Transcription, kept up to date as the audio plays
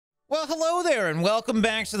Well, hello there, and welcome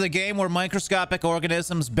back to the game where microscopic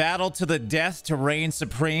organisms battle to the death to reign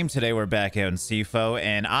supreme. Today we're back out in Sipho,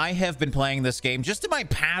 and I have been playing this game just in my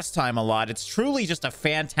pastime a lot. It's truly just a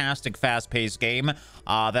fantastic, fast-paced game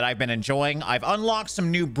that I've been enjoying. I've unlocked some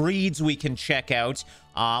new breeds we can check out.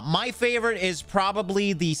 My favorite is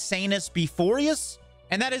probably the Sanus biforius.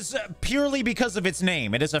 And that is purely because of its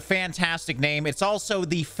name. It is a fantastic name. It's also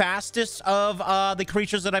the fastest of the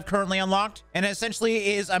creatures that I've currently unlocked. And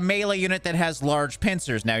essentially is a melee unit that has large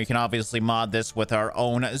pincers. Now, you can obviously mod this with our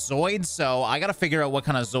own zooids. So I got to figure out what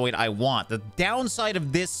kind of zooid I want. The downside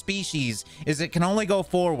of this species is it can only go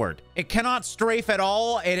forward. It cannot strafe at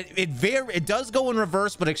all. It does go in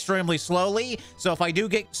reverse, but extremely slowly. So if I do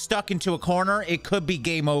get stuck into a corner, it could be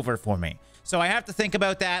game over for me. So I have to think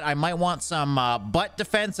about that. I might want some butt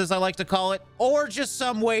defense, as I like to call it, or just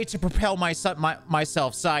some way to propel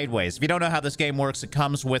myself sideways. If you don't know how this game works, it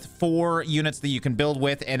comes with 4 units that you can build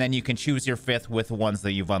with, and then you can choose your 5th with the ones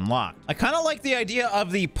that you've unlocked. I kind of like the idea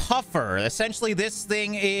of the puffer. Essentially, this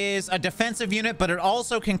thing is a defensive unit, but it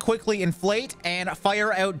also can quickly inflate and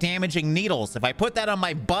fire out damaging needles. If I put that on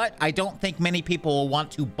my butt, I don't think many people will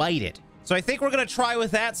want to bite it. So I think we're going to try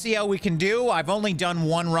with that, see how we can do. I've only done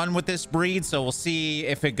one run with this breed, so we'll see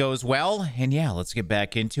if it goes well. And yeah, let's get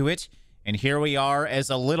back into it. And here we are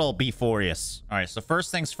as a little biforius. All right, so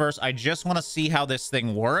first things first, I just want to see how this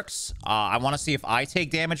thing works. I want to see if I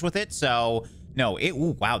take damage with it. So no,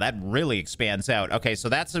 ooh, wow, that really expands out. Okay, so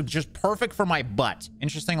that's just perfect for my butt.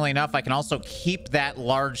 Interestingly enough, I can also keep that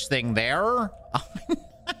large thing there.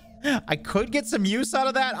 I could get some use out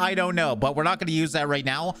of that. I don't know, but we're not going to use that right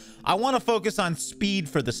now. I want to focus on speed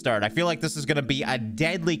for the start. I feel like this is going to be a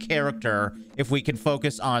deadly character if we can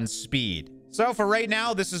focus on speed. So for right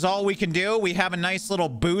now, this is all we can do. We have a nice little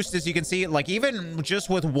boost, as you can see. Like, even just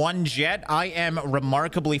with one jet, I am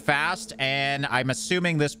remarkably fast, and I'm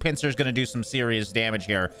assuming this pincer is going to do some serious damage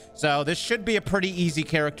here. So this should be a pretty easy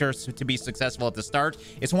character to be successful at the start.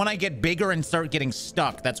 It's when I get bigger and start getting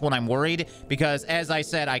stuck. That's when I'm worried, because as I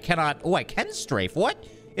said, I cannot... Oh, I can strafe. What?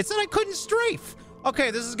 It said I couldn't strafe.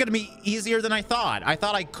 Okay, this is going to be easier than I thought. I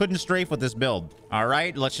thought I couldn't strafe with this build. All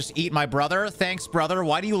right, let's just eat my brother. Thanks, brother.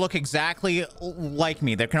 Why do you look exactly like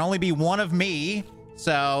me? There can only be one of me.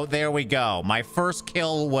 So there we go. My first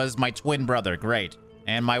kill was my twin brother. Great.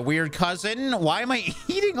 And my weird cousin. Why am I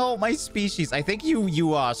eating all my species? I think you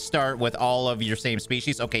start with all of your same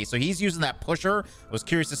species. Okay, so he's using that pusher. I was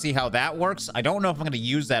curious to see how that works. I don't know if I'm going to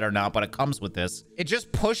use that or not, but it comes with this. It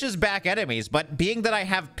just pushes back enemies, but being that I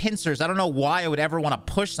have pincers, I don't know why I would ever want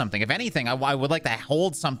to push something. If anything, I would like to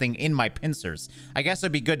hold something in my pincers. I guess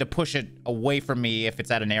it'd be good to push it away from me if it's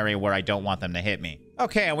at an area where I don't want them to hit me.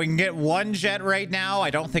 Okay, we can get 1 jet right now. I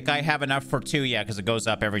don't think I have enough for 2 yet because it goes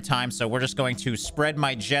up every time. So we're just going to spread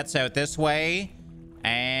my jets out this way.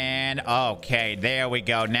 And okay, there we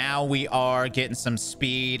go. Now we are getting some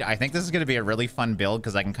speed. I think this is going to be a really fun build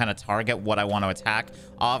because I can kind of target what I want to attack.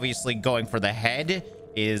 Obviously, going for the head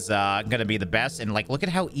is going to be the best. And like, look at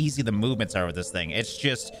how easy the movements are with this thing.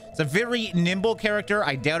 It's a very nimble character.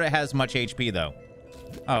 I doubt it has much HP though.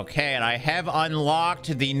 Okay, and I have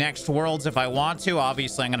unlocked the next worlds if I want to.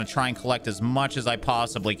 Obviously, I'm going to try and collect as much as I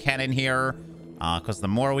possibly can in here. Because the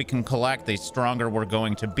more we can collect, the stronger we're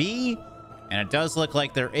going to be. And it does look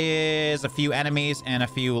like there is a few enemies and a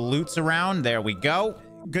few loots around. There we go.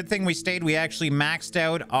 Good thing we stayed. We actually maxed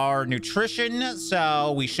out our nutrition.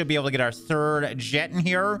 So we should be able to get our 3rd jet in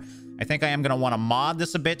here. I think I am going to want to mod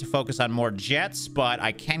this a bit to focus on more jets, but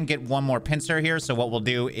I can get 1 more pincer here. So what we'll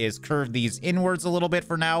do is curve these inwards a little bit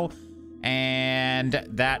for now. And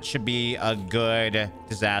that should be a good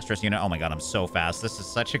disastrous unit. Oh my god, I'm so fast. This is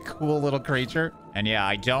such a cool little creature. And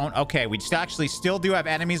yeah, okay, we just actually still do have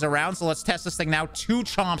enemies around. So let's test this thing now. 2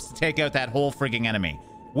 chomps to take out that whole frigging enemy.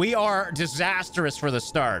 We are disastrous for the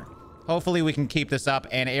start. Hopefully we can keep this up,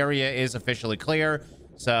 and area is officially clear.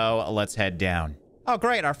 So let's head down. Oh,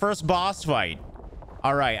 great. Our first boss fight.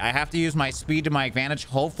 All right. I have to use my speed to my advantage.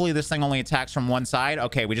 Hopefully, this thing only attacks from one side.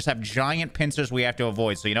 Okay, we just have giant pincers we have to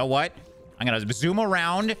avoid. So you know what? I'm going to zoom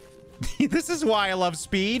around. This is why I love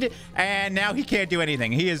speed. And now he can't do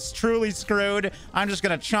anything. He is truly screwed. I'm just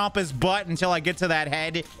going to chomp his butt until I get to that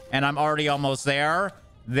head. And I'm already almost there.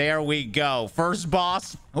 There we go. First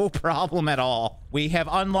boss. No problem at all. We have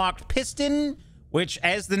unlocked Piston, which,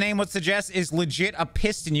 as the name would suggest, is legit a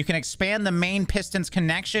piston. You can expand the main piston's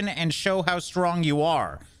connection and show how strong you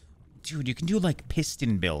are. Dude, you can do, like,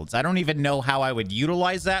 piston builds. I don't even know how I would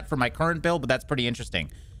utilize that for my current build, but that's pretty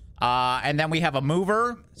interesting. And then we have a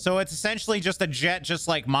mover. So it's essentially just a jet, just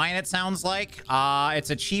like mine, it sounds like. It's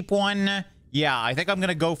a cheap one. Yeah, I think I'm going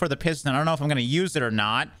to go for the piston. I don't know if I'm going to use it or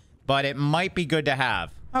not, but it might be good to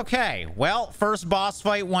have. Okay, well, first boss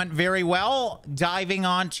fight went very well. Diving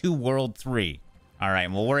on to World 3. All right,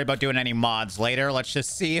 we'll worry about doing any mods later. Let's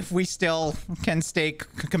just see if we still can stay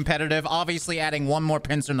competitive. Obviously, adding one more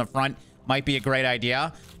pincer in the front might be a great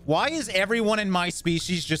idea. Why is everyone in my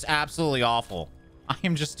species just absolutely awful? I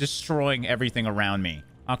am just destroying everything around me.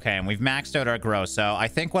 Okay, and we've maxed out our grow. So I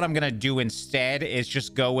think what I'm going to do instead is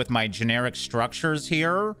just go with my generic structures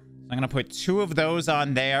here. I'm going to put 2 of those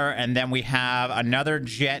on there, and then we have another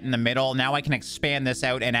jet in the middle. Now I can expand this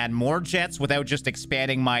out and add more jets without just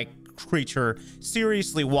expanding my creature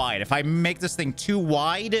seriously wide. If I make this thing too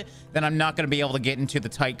wide, then I'm not going to be able to get into the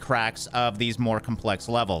tight cracks of these more complex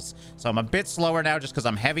levels. So I'm a bit slower now just because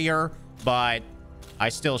I'm heavier, but I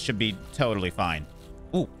still should be totally fine.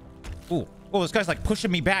 Ooh, ooh. Oh, this guy's like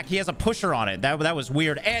pushing me back. He has a pusher on it. That was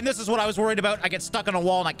weird. And this is what I was worried about. I get stuck on a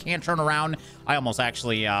wall and I can't turn around. I almost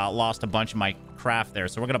actually lost a bunch of my craft there.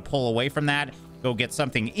 So we're going to pull away from that. Go get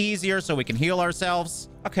something easier so we can heal ourselves.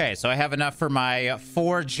 Okay, so I have enough for my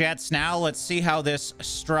 4 jets now. Let's see how this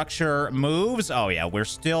structure moves. Oh, yeah, we're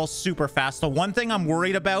still super fast. The one thing I'm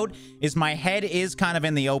worried about is my head is kind of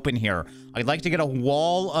in the open here. I'd like to get a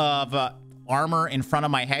wall of armor in front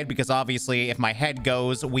of my head because obviously if my head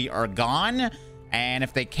goes, we are gone. And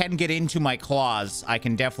if they can get into my claws, I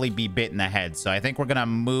can definitely be bit in the head. So I think we're going to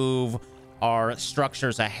move our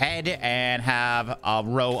structures ahead and have a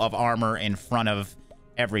row of armor in front of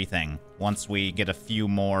everything once we get a few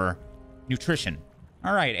more nutrition.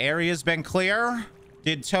 All right, area's been clear.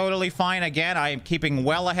 Did totally fine again. I am keeping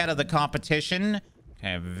well ahead of the competition.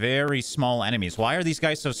 Okay, very small enemies. Why are these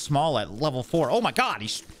guys so small at level 4? Oh my god,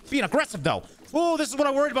 he's being aggressive though. Oh, this is what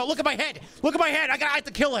I'm worried about. Look at my head. Look at my head. I have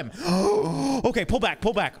to kill him. Okay, pull back,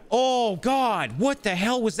 pull back. Oh god, what the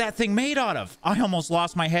hell was that thing made out of? I almost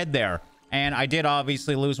lost my head there. And I did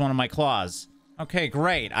obviously lose one of my claws. Okay,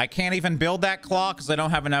 great. I can't even build that claw because I don't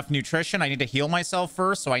have enough nutrition. I need to heal myself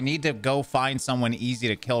first, so I need to go find someone easy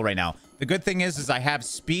to kill right now. The good thing is I have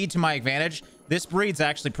speed to my advantage. This breed's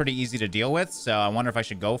actually pretty easy to deal with, so I wonder if I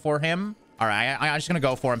should go for him. All right, I'm just gonna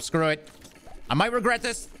go for him. Screw it. I might regret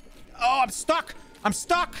this. Oh, I'm stuck. I'm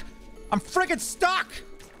stuck. I'm friggin' stuck.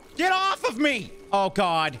 Get off of me. Oh,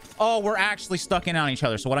 God. Oh, we're actually stuck in on each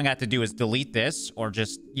other. So what I'm going to have to do is delete this or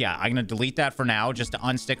just, yeah, I'm going to delete that for now just to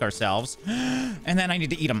unstick ourselves. And then I need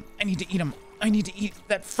to eat him. I need to eat him. I need to eat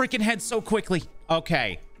that freaking head so quickly.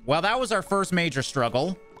 Okay. Well, that was our first major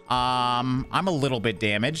struggle. I'm a little bit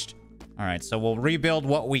damaged. All right. So we'll rebuild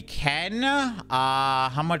what we can.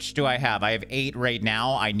 How much do I have? I have 8 right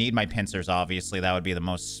now. I need my pincers, obviously. That would be the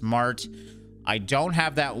most smart. I don't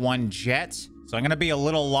have that one jet. So I'm going to be a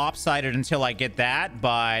little lopsided until I get that,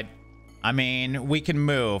 but I mean, we can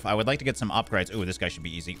move. I would like to get some upgrades. Ooh, this guy should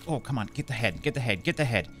be easy. Oh, come on. Get the head. Get the head. Get the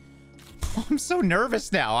head. I'm so nervous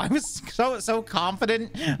now. I was so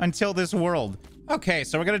confident until this world. Okay,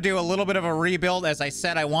 so we're going to do a little bit of a rebuild. As I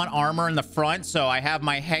said, I want armor in the front, so I have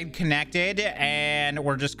my head connected, and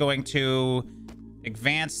we're just going to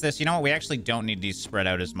advance this. You know what? We actually don't need these spread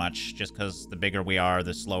out as much, just because the bigger we are,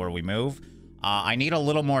 the slower we move. I need a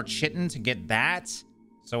little more chitin to get that.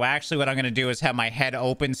 So actually what I'm going to do is have my head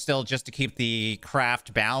open still just to keep the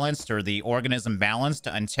craft balanced or the organism balanced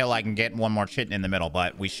until I can get one more chitin in the middle.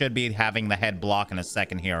 But we should be having the head block in a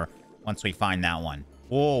second here once we find that one.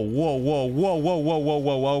 Whoa, whoa, whoa, whoa, whoa, whoa,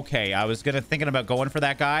 whoa, whoa. Okay, I was thinking about going for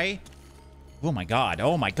that guy. Oh my god.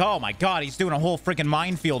 Oh my god. Oh my god. He's doing a whole freaking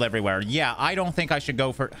minefield everywhere. Yeah, I don't think I should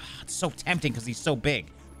go for... It's so tempting because he's so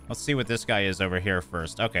big. Let's see what this guy is over here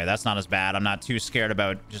first. Okay, that's not as bad. I'm not too scared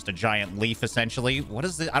about just a giant leaf, essentially. What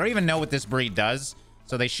is this? I don't even know what this breed does.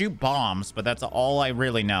 So they shoot bombs, but that's all I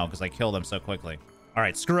really know because I kill them so quickly. All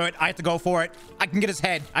right, screw it. I have to go for it. I can get his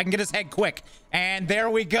head. I can get his head quick. And there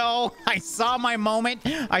we go. I saw my moment.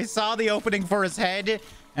 I saw the opening for his head.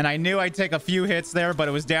 And I knew I'd take a few hits there, but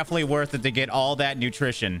it was definitely worth it to get all that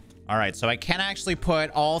nutrition. All right, so I can actually put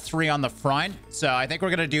all 3 on the front. So I think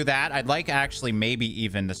we're going to do that. I'd like actually maybe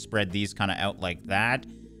even to spread these kind of out like that.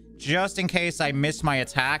 Just in case I miss my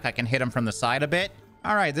attack, I can hit him from the side a bit.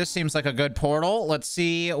 All right, this seems like a good portal. Let's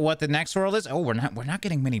see what the next world is. Oh, we're not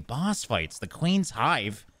getting many boss fights. The Queen's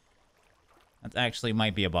Hive. That actually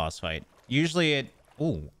might be a boss fight. Usually it...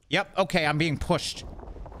 Ooh. Yep, okay, I'm being pushed.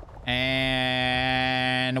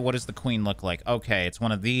 And what does the queen look like? Okay, it's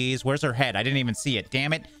one of these. Where's her head? I didn't even see it.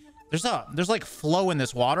 Damn it. There's like flow in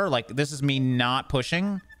this water. Like, this is me not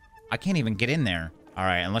pushing. I can't even get in there. All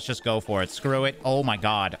right, and let's just go for it. Screw it. Oh, my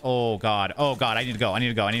God. Oh, God. Oh, God. I need to go. I need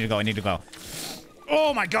to go. I need to go. I need to go.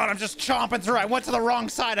 Oh, my God. I'm just chomping through. I went to the wrong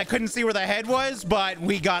side. I couldn't see where the head was, but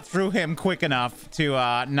we got through him quick enough to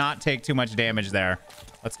not take too much damage there.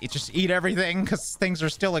 Let's just eat everything because things are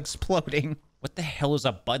still exploding. What the hell is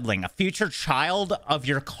a budling? A future child of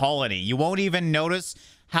your colony. You won't even notice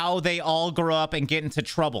how they all grow up and get into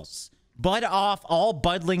troubles. Bud off all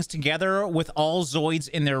budlings together with all zooids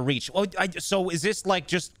in their reach. Oh, so is this like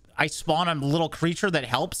just I spawn a little creature that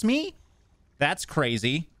helps me? That's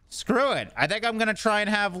crazy. Screw it. I think I'm going to try and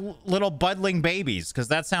have little budling babies because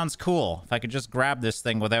that sounds cool. If I could just grab this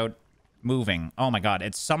thing without moving. Oh my god.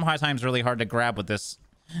 It's sometimes really hard to grab with this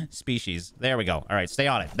species. There we go. All right. Stay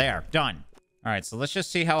on it. There. Done. All right. So let's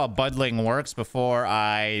just see how a budling works before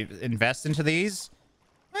I invest into these.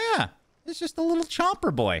 Oh, yeah. It's just a little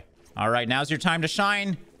chomper boy. All right. Now's your time to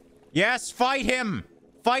shine. Yes. Fight him.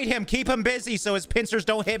 Fight him. Keep him busy so his pincers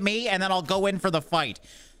don't hit me and then I'll go in for the fight.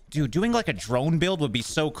 Dude, doing like a drone build would be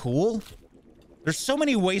so cool. There's so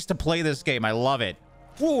many ways to play this game. I love it.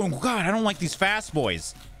 Oh, God, I don't like these fast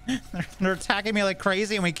boys. They're attacking me like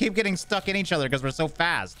crazy, and we keep getting stuck in each other because we're so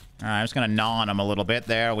fast. All right, I'm just going to gnaw on them a little bit.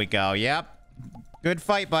 There we go. Yep. Good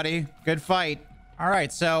fight, buddy. Good fight. All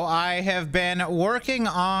right, so I have been working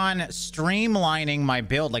on streamlining my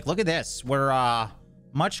build. Like, look at this. We're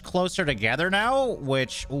much closer together now,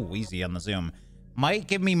 which... Ooh, easy on the zoom. Might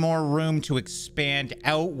give me more room to expand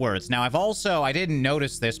outwards. Now, I didn't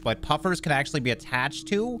notice this, but puffers can actually be attached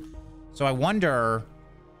to. So I wonder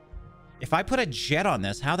if I put a jet on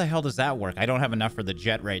this, how the hell does that work? I don't have enough for the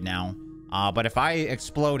jet right now. But if I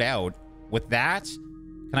explode out with that,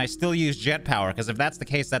 can I still use jet power? Because if that's the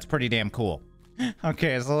case, that's pretty damn cool.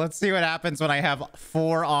 Okay, so let's see what happens when I have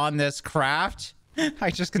 4 on this craft.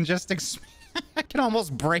 I can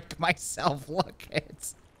almost break myself. Look,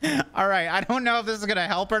 it's... All right, I don't know if this is gonna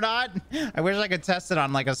help or not. I wish I could test it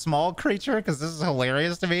on like a small creature because this is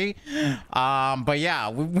hilarious to me. But yeah,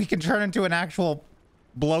 we can turn into an actual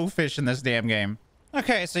blowfish in this damn game.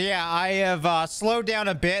 Okay, so yeah, I have slowed down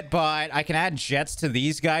a bit, but I can add jets to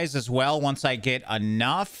these guys as well once I get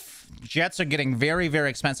enough. Jets are getting very, very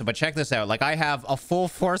expensive, but check this out. Like, I have a full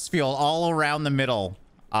force field all around the middle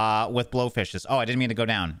with blowfishes. Oh, I didn't mean to go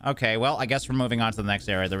down. Okay, well, I guess we're moving on to the next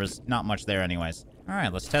area. There was not much there anyways. All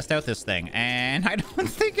right, let's test out this thing. And I don't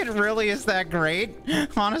think it really is that great.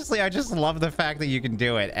 Honestly, I just love the fact that you can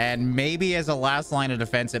do it. And maybe as a last line of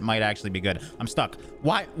defense, it might actually be good. I'm stuck.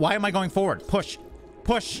 Why am I going forward? Push.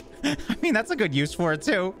 Push. I mean, that's a good use for it,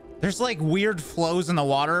 too. There's, like, weird flows in the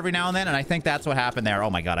water every now and then, and I think that's what happened there. Oh,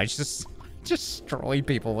 my God. I just destroy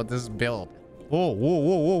people with this build. Whoa, whoa,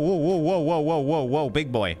 whoa, whoa, whoa, whoa, whoa, whoa, whoa, whoa, whoa. Big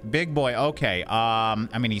boy. Big boy. Okay.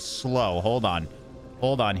 I mean, he's slow. Hold on.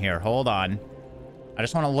 Hold on here. Hold on. I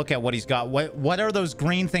just want to look at what he's got. What are those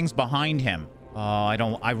green things behind him?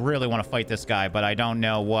 I really want to fight this guy, but I don't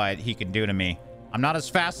know what he can do to me. I'm not as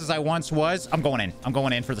fast as I once was. I'm going in. I'm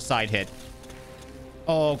going in for the side hit.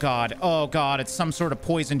 Oh, God. Oh, God. It's some sort of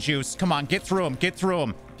poison juice. Come on. Get through him. Get through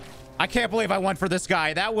him. I can't believe I went for this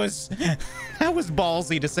guy. That was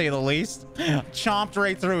ballsy, to say the least. Chomped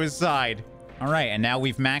right through his side. All right, and now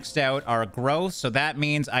we've maxed out our growth, so that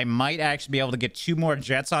means I might actually be able to get 2 more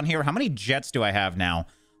jets on here. How many jets do I have now?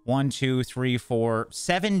 1, 2, 3, 4,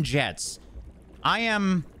 7 jets. I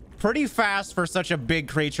am pretty fast for such a big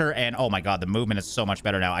creature, and oh my god, the movement is so much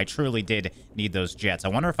better now. I truly did need those jets. I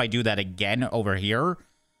wonder if I do that again over here.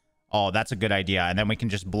 Oh, that's a good idea, and then we can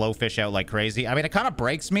just blow fish out like crazy. I mean, it kind of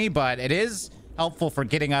breaks me, but it is helpful for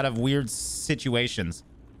getting out of weird situations.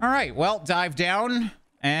 All right, well, dive down.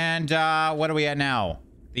 And what are we at now?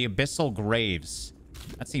 The Abyssal Graves.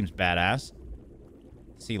 That seems badass.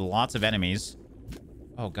 See lots of enemies.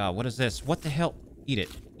 Oh, God. What is this? What the hell? Eat it.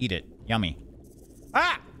 Eat it. Yummy.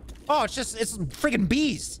 Ah! Oh, it's freaking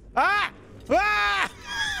bees. Ah! Ah!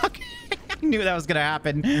 Okay. I knew that was going to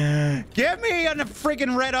happen. Give me a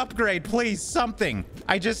freaking red upgrade, please. Something.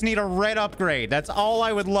 I just need a red upgrade. That's all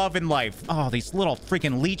I would love in life. Oh, these little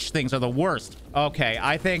freaking leech things are the worst. Okay,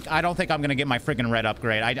 I don't think I'm going to get my freaking red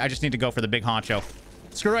upgrade. I just need to go for the big honcho.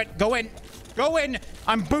 Screw it. Go in. Go in.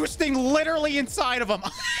 I'm boosting literally inside of him.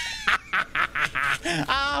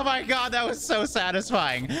 Oh, my God. That was so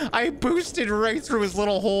satisfying. I boosted right through his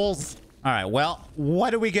little holes. All right, well,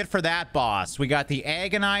 what do we get for that boss? We got the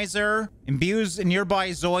Agonizer. Imbues nearby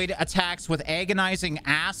Zooid attacks with agonizing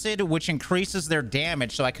acid, which increases their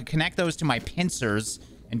damage. So I could connect those to my pincers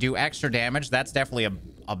and do extra damage. That's definitely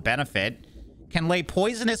a benefit. Can lay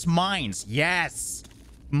poisonous mines. Yes.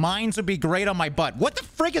 Mines would be great on my butt. What the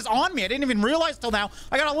frig is on me? I didn't even realize till now.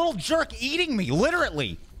 I got a little jerk eating me,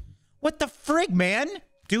 literally. What the frig, man?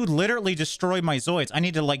 Dude literally destroyed my Zooids. I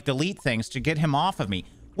need to, like, delete things to get him off of me.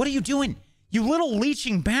 What are you doing? You little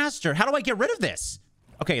leeching bastard. How do I get rid of this?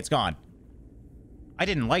 Okay, it's gone. I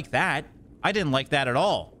didn't like that. I didn't like that at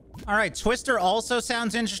all. All right, Twister also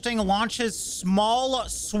sounds interesting. Launches small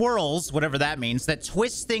swirls, whatever that means, that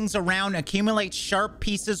twist things around, accumulate sharp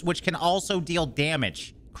pieces, which can also deal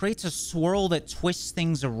damage. Creates a swirl that twists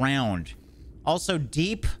things around. Also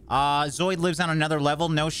deep. Zooid lives on another level.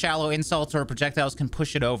 No shallow insults or projectiles can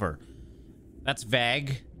push it over. That's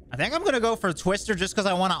vague. I think I'm going to go for Twister just because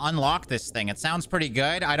I want to unlock this thing. It sounds pretty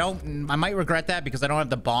good. I might regret that because I don't have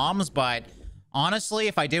the bombs, but honestly,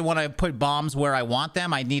 if I did want to put bombs where I want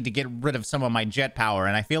them, I need to get rid of some of my jet power.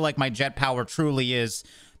 And I feel like my jet power truly is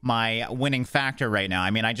my winning factor right now.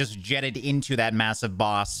 I mean, I just jetted into that massive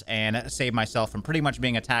boss and saved myself from pretty much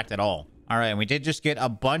being attacked at all. All right, and we did just get a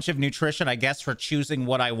bunch of nutrition, I guess, for choosing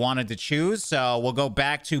what I wanted to choose. So we'll go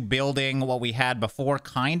back to building what we had before,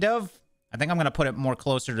 kind of. I think I'm going to put it more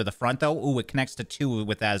closer to the front, though. Ooh, it connects to 2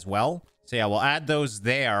 with that as well. So yeah, we'll add those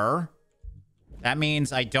there. That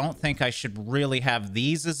means I don't think I should really have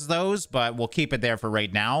these as those, but we'll keep it there for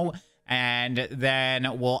right now. And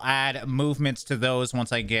then we'll add movements to those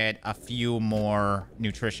once I get a few more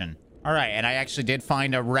nutrition. All right, and I actually did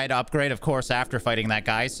find a red upgrade, of course, after fighting that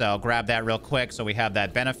guy. So I'll grab that real quick so we have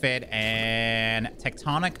that benefit. And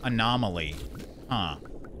tectonic anomaly. Huh.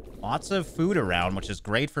 Lots of food around, which is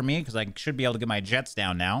great for me because I should be able to get my jets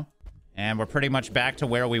down now. And we're pretty much back to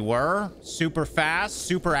where we were. Super fast,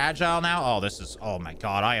 super agile now. Oh, this is... Oh, my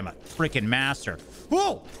God. I am a freaking master.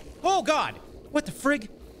 Whoa! Oh, God. What the frig?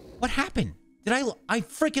 What happened? I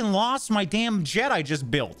freaking lost my damn jet I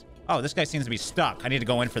just built. Oh, this guy seems to be stuck. I need to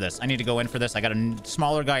go in for this. I need to go in for this. I got a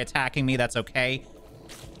smaller guy attacking me. That's okay.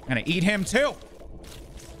 I'm going to eat him, too.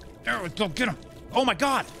 There we go. Get him. Oh, my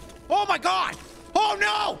God. Oh, my God. Oh,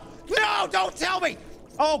 no. No, don't tell me.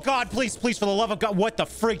 Oh, God, please, please, for the love of God. What the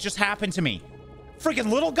frig just happened to me? Freaking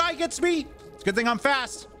little guy gets me? It's a good thing I'm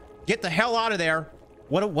fast. Get the hell out of there.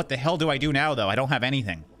 What the hell do I do now, though? I don't have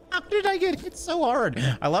anything. How did I get hit so hard?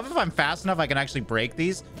 I love if I'm fast enough, I can actually break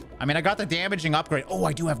these. I mean, I got the damaging upgrade. Oh,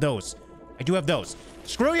 I do have those. I do have those.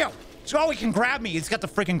 Screw you. Oh, he can grab me. He's got the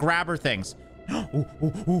freaking grabber things.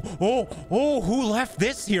 Oh, who left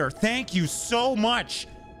this here? Thank you so much.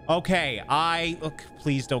 Okay, look,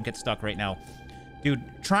 please don't get stuck right now. Dude,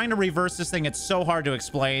 trying to reverse this thing, it's so hard to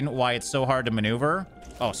explain why it's so hard to maneuver.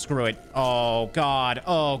 Oh, screw it. Oh, God.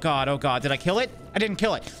 Oh, God. Oh, God. Did I kill it? I didn't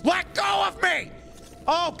kill it. Let go of me!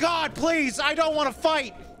 Oh, God, please. I don't want to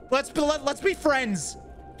fight. Let's be friends.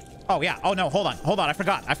 Oh, yeah. Oh, no. Hold on. Hold on. I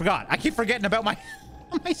forgot. I keep forgetting about my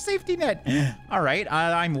my safety net. All right.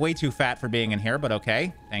 I'm way too fat for being in here, but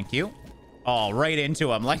okay. Thank you. Oh, right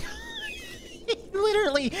into him. Like...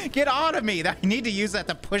 Literally, get out of me. I need to use that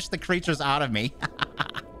to push the creatures out of me.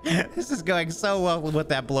 This is going so well with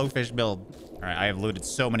that blowfish build. All right, I have looted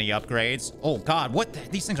so many upgrades. Oh, God,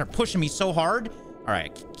 these things are pushing me so hard. All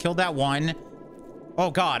right, killed that one. Oh,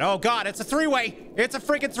 God, it's a 3-way. It's a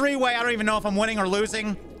freaking 3-way. I don't even know if I'm winning or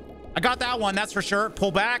losing. I got that one, that's for sure.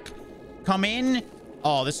 Pull back, come in.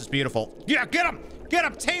 Oh, this is beautiful. Yeah, get him. Get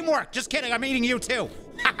him. Teamwork. Just kidding. I'm eating you, too.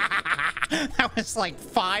 That was like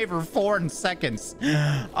 5 or 4 seconds.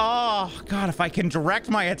 Oh, God, if I can direct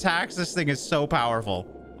my attacks, this thing is so powerful.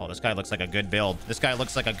 Oh, this guy looks like a good build. This guy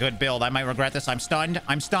looks like a good build. I might regret this. I'm stunned.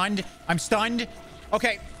 I'm stunned. I'm stunned.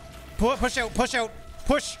 Okay. Push out. Push out.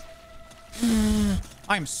 Push.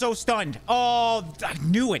 I'm so stunned. Oh, I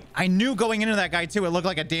knew it. I knew going into that guy, too. It looked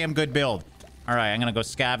like a damn good build. All right, I'm going to go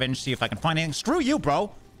scavenge, see if I can find anything. Screw you,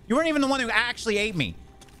 bro. You weren't even the one who actually ate me.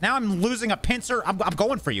 Now I'm losing a pincer. I'm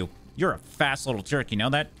going for you. You're a fast little jerk. You know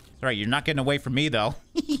that? That's right. You're not getting away from me, though.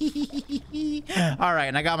 All right.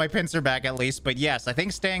 And I got my pincer back at least. But yes, I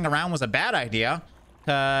think staying around was a bad idea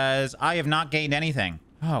because I have not gained anything.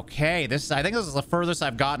 Okay. I think this is the furthest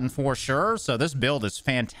I've gotten for sure. So this build is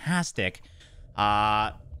fantastic.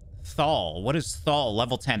 Thal. What is Thal?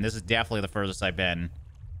 Level 10. This is definitely the furthest I've been.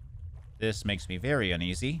 This makes me very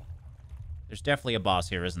uneasy. There's definitely a boss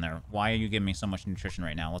here, isn't there? Why are you giving me so much nutrition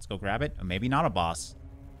right now? Let's go grab it. Or maybe not a boss.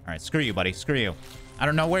 All right, screw you, buddy. Screw you. I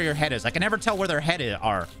don't know where your head is. I can never tell where their head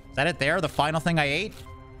are. Is that it there? The final thing I ate?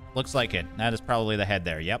 Looks like it. That is probably the head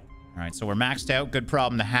there. Yep. All right, so we're maxed out. Good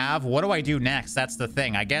problem to have. What do I do next? That's the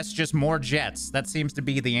thing. I guess just more jets. That seems to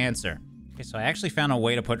be the answer. Okay, so I actually found a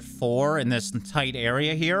way to put 4 in this tight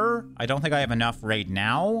area here. I don't think I have enough right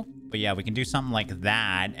now. But yeah, we can do something like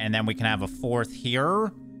that. And then we can have a 4th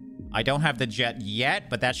here. I don't have the jet yet,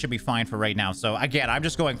 but that should be fine for right now. So again, I'm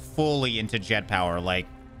just going fully into jet power, like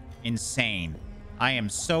insane. I am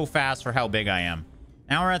so fast for how big I am.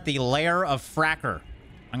 Now we're at the lair of Fracker.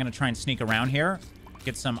 I'm going to try and sneak around here.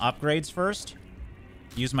 Get some upgrades first.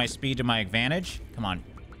 Use my speed to my advantage. Come on.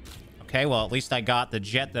 Okay, well, at least I got the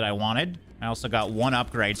jet that I wanted. I also got 1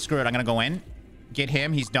 upgrade. Screw it, I'm going to go in. Get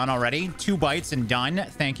him. He's done already. 2 bites and done.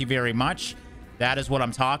 Thank you very much. That is what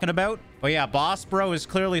I'm talking about. But yeah, boss bro is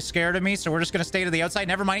clearly scared of me, so we're just gonna stay to the outside.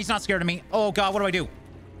 Never mind, he's not scared of me. Oh god, what do I do?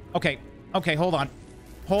 Okay. Okay, hold on.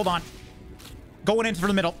 Hold on. Going in through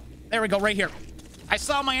the middle. There we go, right here. I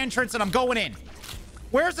saw my entrance and I'm going in.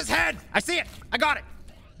 Where's his head? I see it. I got it.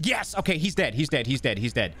 Yes. Okay, he's dead. He's dead. He's dead.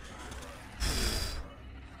 He's dead.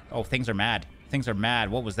 Oh, things are mad. Things are mad.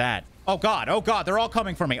 What was that? Oh god. Oh god. They're all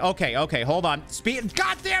coming for me. Okay. Okay. Hold on. Speed.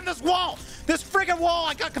 God damn this wall. This friggin' wall.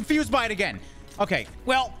 I got confused by it again. Okay.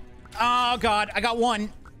 Well. Oh god. I got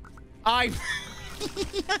one. I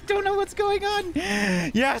don't know what's going on.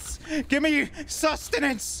 Yes. Give me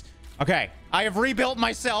sustenance. Okay. I have rebuilt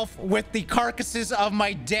myself with the carcasses of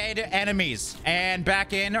my dead enemies. And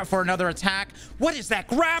back in for another attack. What is that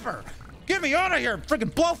grabber? Get me out of here.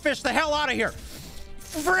 Friggin' blowfish the hell out of here.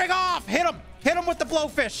 Frig off. Hit him. Hit him with the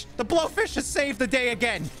blowfish. The blowfish has saved the day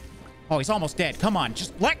again. Oh, he's almost dead. Come on.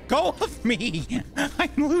 Just let go of me.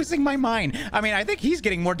 I'm losing my mind. I mean, I think he's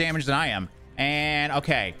getting more damage than I am. And,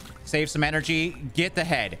 okay. Save some energy. Get the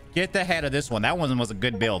head. Get the head of this one. That one was a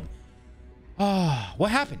good build. Oh,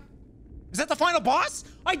 what happened? Is that the final boss?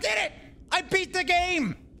 I did it! I beat the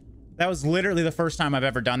game! That was literally the first time I've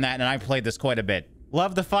ever done that, and I played this quite a bit.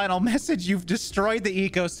 Love the final message. You've destroyed the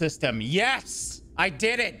ecosystem. Yes! I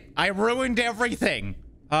did it! I ruined everything.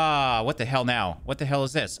 What the hell now? What the hell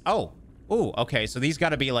is this? Oh. Ooh, okay. So these got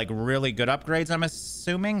to be, like, really good upgrades, I'm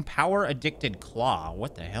assuming. Power-addicted claw.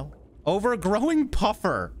 What the hell? Overgrowing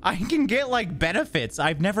puffer. I can get, like, benefits.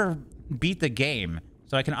 I've never beat the game.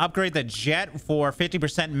 So I can upgrade the jet for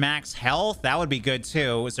 50% max health. That would be good,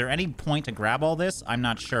 too. Is there any point to grab all this? I'm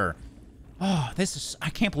not sure. Oh, this is... I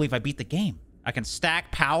can't believe I beat the game. I can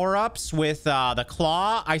stack power-ups with the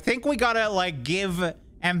claw. I think we gotta, like, give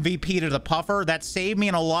MVP to the puffer. That saved me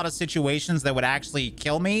in a lot of situations that would actually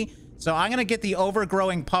kill me. So I'm gonna get the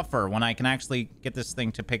overgrowing puffer when I can actually get this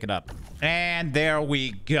thing to pick it up. And there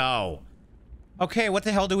we go. Okay, what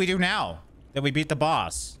the hell do we do now that we beat the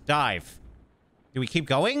boss? Dive. Do we keep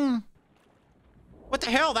going? What the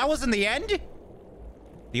hell? That wasn't the end?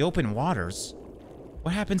 The open waters?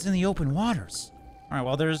 What happens in the open waters? All right,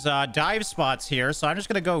 well, there's dive spots here, so I'm just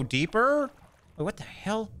gonna go deeper. Wait, what the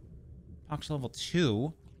hell? Ox level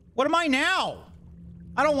 2. What am I now?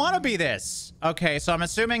 I don't want to be this. Okay, so I'm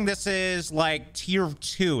assuming this is like tier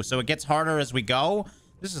 2, so it gets harder as we go.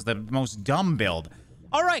 This is the most dumb build.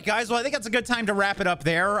 All right, guys, well, I think that's a good time to wrap it up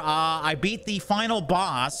there. I beat the final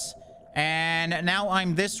boss. And now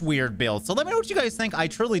I'm this weird build. So let me know what you guys think. I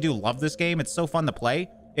truly do love this game. It's so fun to play.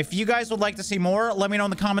 If you guys would like to see more, let me know in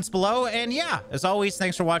the comments below. And yeah, as always,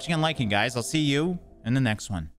 thanks for watching and liking, guys. I'll see you in the next one.